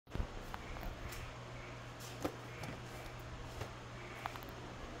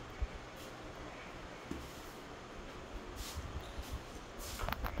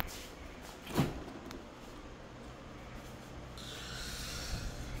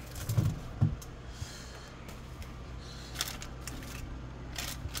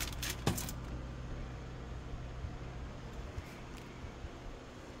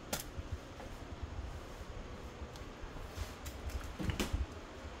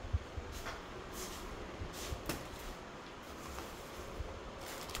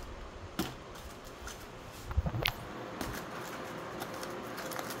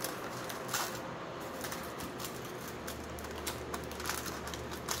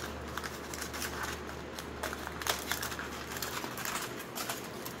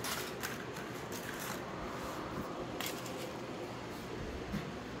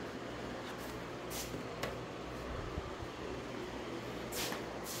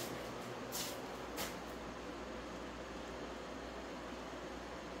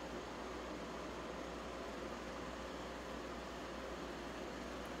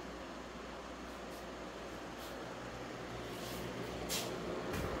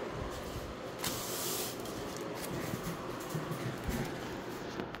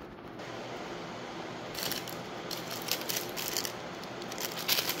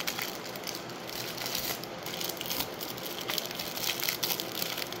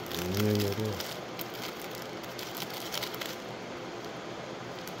Remember that.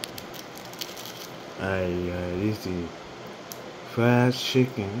 Alright, this is fried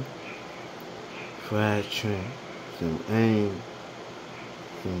chicken, fried shrimp, some onions,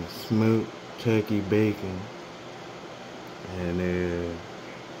 some smoked turkey bacon, and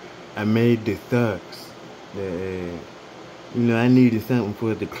I made the thugs. You know, I needed something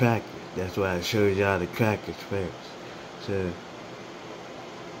for the crackers. That's why I showed y'all the crackers first. So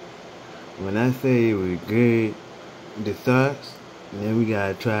when I say it was good, the sauce, then we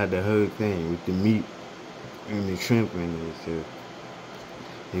gotta try the whole thing with the meat and the shrimp in it. So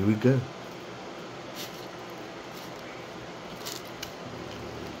here we go.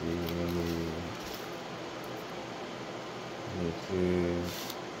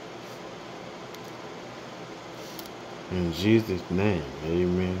 In Jesus' name,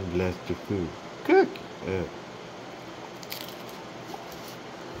 amen. Bless the food. Cook it up.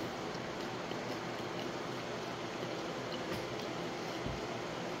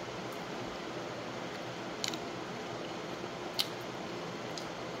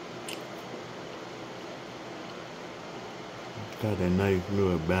 Got a nice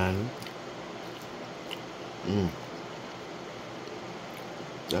little balance.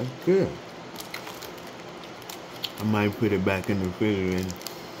 That's good. I might put it back in the refrigerator.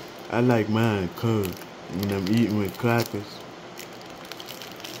 I like mine cold when I'm eating with crackers.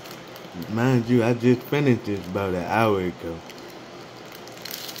 Mind you, I just finished this about an hour ago.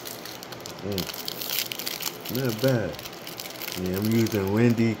 Not bad. Yeah, I'm using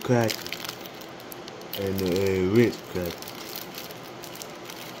Wendy crackers and the Ritz crackers.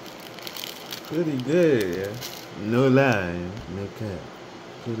 Pretty good, yeah. No lie, no cap.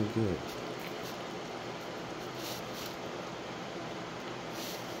 Pretty good.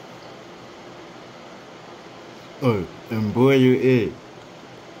 Oh, and boil your egg.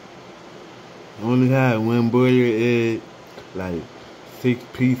 Only had one boiled egg, like 6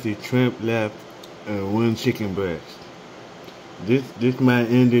 pieces of shrimp left, and 1 chicken breast. This might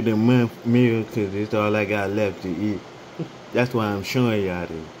end of the month meal because it's all I got left to eat. That's why I'm showing y'all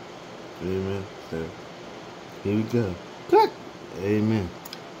this. Amen. So here we go. Cook. Amen.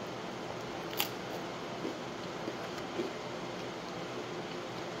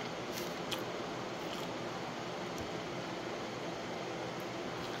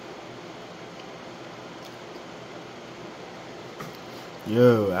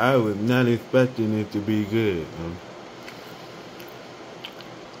 Yo, I was not expecting it to be good.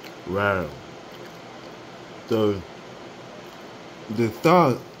 Wow. So the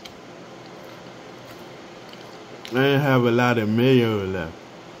sauce, I didn't have a lot of mayo left,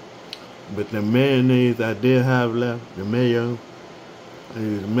 but the mayonnaise I did have left, the mayo,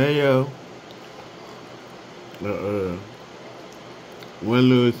 is mayo, one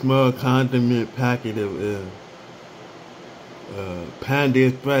little small condiment packet of Panda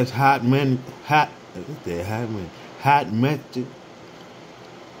Express hot mustard.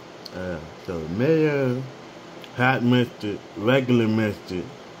 So mayo, hot mustard, regular mustard,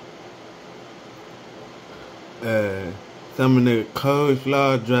 some of the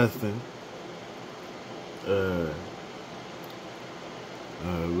coleslaw dressing,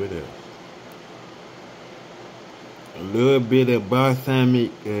 what else? A little bit of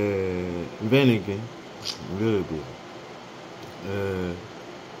balsamic vinegar, a little bit.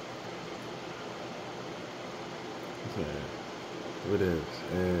 What else?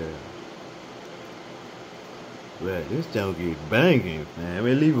 Right, this junk is banging, man.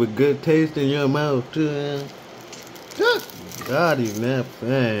 It leave a good taste in your mouth too, man. God is not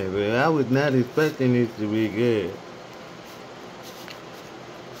playing, but I was not expecting this to be good.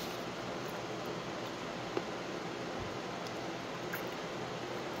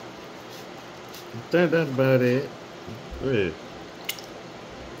 I think that's about it. Yeah.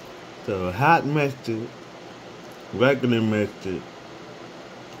 So hot mustard, regular mustard,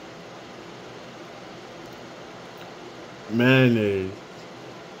 mayonnaise,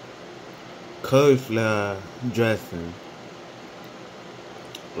 coleslaw dressing,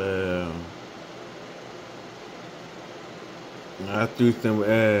 I threw some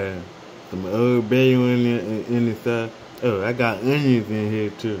Old Bay in the sauce. Oh, I got onions in here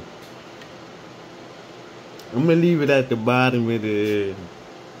too. I'm gonna leave it at the bottom of the.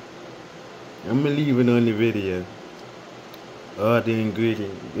 I'm gonna leave it on the video. All the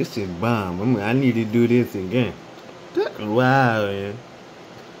ingredients. This is bomb. I need to do this again. Wow, man.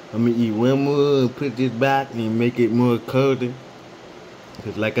 I'm gonna eat one more, put this back, and make it more colder.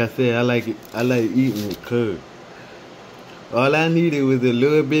 Cause like I said, I like eating it cold. All I needed was a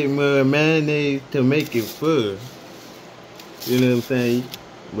little bit more mayonnaise to make it full. You know what I'm saying?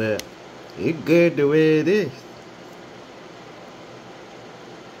 But it's good the way it is.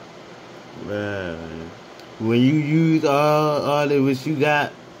 When you use all of what you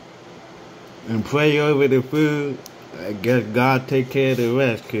got and pray over the food, I guess God take care of the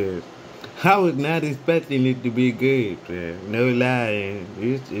rest, cause I was not expecting it to be good, man. No lying.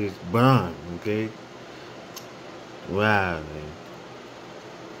 It's bomb, okay? Wow, man.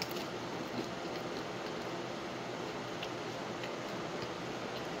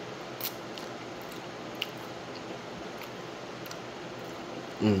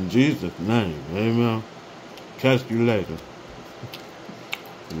 In Jesus' name, amen. Catch you later.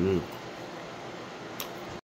 Yeah.